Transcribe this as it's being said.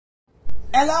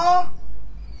Hello?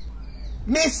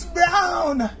 Miss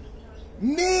Brown?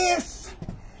 Miss?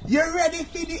 You ready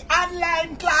for the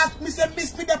online class? Me say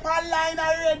miss me the online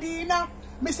already, you know?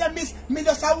 Me say miss, me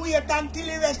just a wait until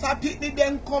the rest of people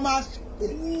then come at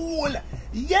school.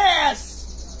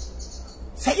 Yes!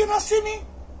 So you know see me?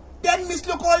 Then miss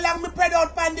look how long me spread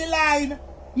out on the line.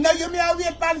 Now you may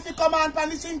wait for the come on for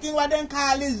the same thing what they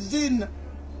call is Zin.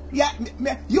 Yeah,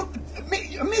 miss you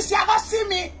ever see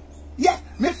me? Yes,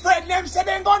 my friend them say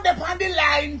they go up on the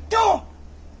line too.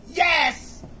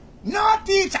 Yes. No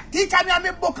teacher. Teacher me and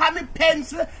my book and my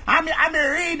pencil and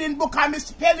my reading book and my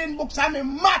spelling books and my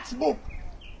maths book.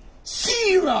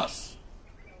 Serious.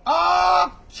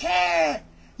 Okay.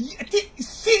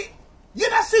 See, you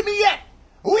don't see me yet.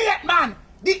 Wait man.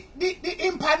 The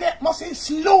internet must be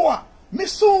slower. Me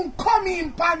soon come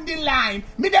in on the line.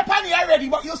 Me dey on it already,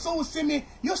 but you soon see me.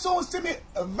 You soon see me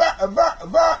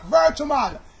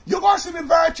virtual. You gonna see me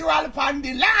virtual on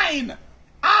the line.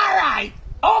 Alright.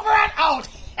 Over and out.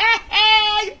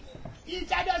 Hey.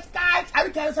 Teacher just starts. I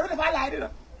will tell you something if I lie, you know.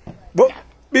 But yeah.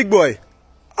 Big boy,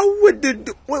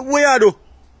 where you do?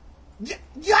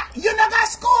 Yeah, you not got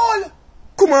school.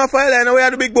 Come off the line, where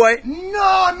you do, big boy?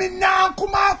 No, me now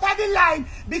come off the line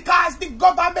because the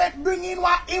government bring in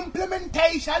what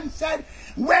implementation said.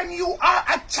 When you are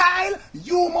a child,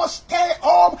 you must stay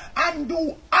home and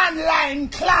do online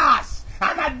class.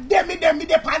 And a demi on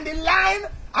the line,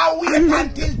 I wait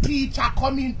until teacher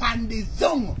come in on the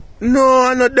Zoom.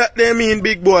 No, not that they mean,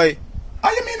 big boy.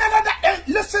 All you mean that?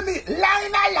 Listen me,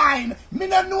 line. Me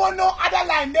no know no other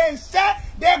line. They say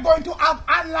they're going to have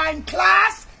online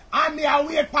class. And me a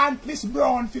wait for Miss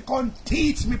Brown to come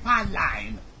teach me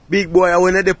online. Big boy, I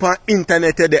wanna dey on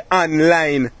internet the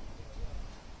online.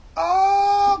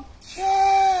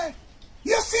 Okay.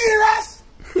 You serious?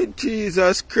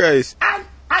 Jesus Christ. And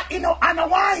you know, and I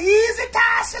want easy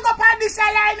task to go on this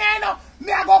line, you know.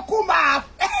 Me a go come off.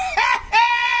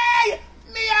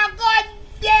 Me a go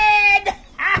dead.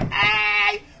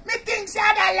 Me think say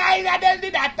the line I done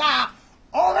did that talk.